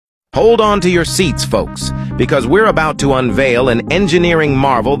Hold on to your seats, folks, because we're about to unveil an engineering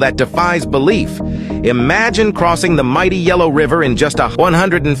marvel that defies belief. Imagine crossing the mighty Yellow River in just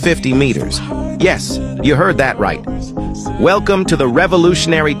 150 meters. Yes, you heard that right. Welcome to the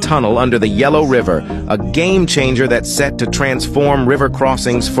revolutionary tunnel under the Yellow River, a game changer that's set to transform river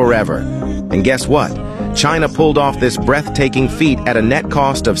crossings forever. And guess what? China pulled off this breathtaking feat at a net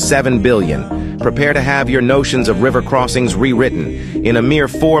cost of $7 billion. Prepare to have your notions of river crossings rewritten. In a mere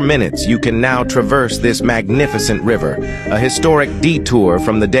 4 minutes, you can now traverse this magnificent river, a historic detour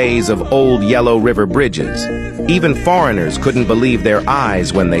from the days of old Yellow River bridges. Even foreigners couldn't believe their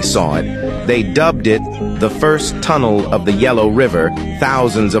eyes when they saw it. They dubbed it the first tunnel of the Yellow River,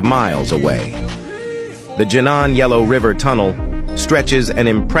 thousands of miles away. The Janon Yellow River Tunnel stretches an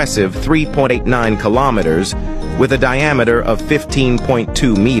impressive 3.89 kilometers with a diameter of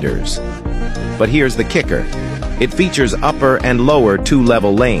 15.2 meters. But here's the kicker. It features upper and lower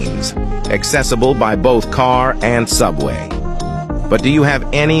two-level lanes, accessible by both car and subway. But do you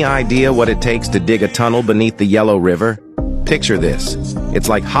have any idea what it takes to dig a tunnel beneath the Yellow River? Picture this. It's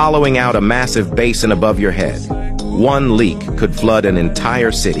like hollowing out a massive basin above your head. One leak could flood an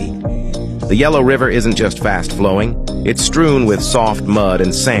entire city. The Yellow River isn't just fast-flowing. It's strewn with soft mud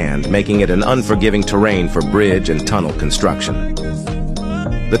and sand, making it an unforgiving terrain for bridge and tunnel construction.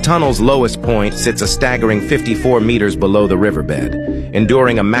 The tunnel's lowest point sits a staggering 54 meters below the riverbed,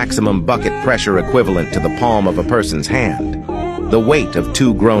 enduring a maximum bucket pressure equivalent to the palm of a person's hand, the weight of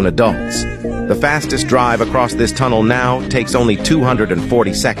 2 grown adults. The fastest drive across this tunnel now takes only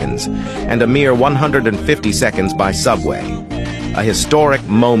 240 seconds, and a mere 150 seconds by subway. A historic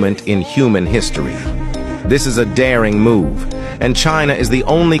moment in human history. This is a daring move, and China is the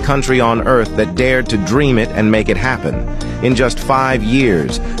only country on Earth that dared to dream it and make it happen. In just 5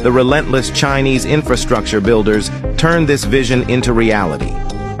 years, the relentless Chinese infrastructure builders turned this vision into reality.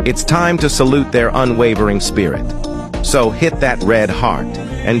 It's time to salute their unwavering spirit. So hit that red heart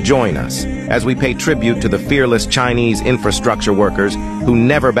and join us as we pay tribute to the fearless Chinese infrastructure workers who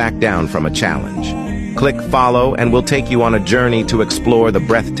never back down from a challenge. Click follow and we'll take you on a journey to explore the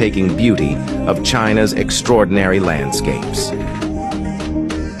breathtaking beauty of China's extraordinary landscapes.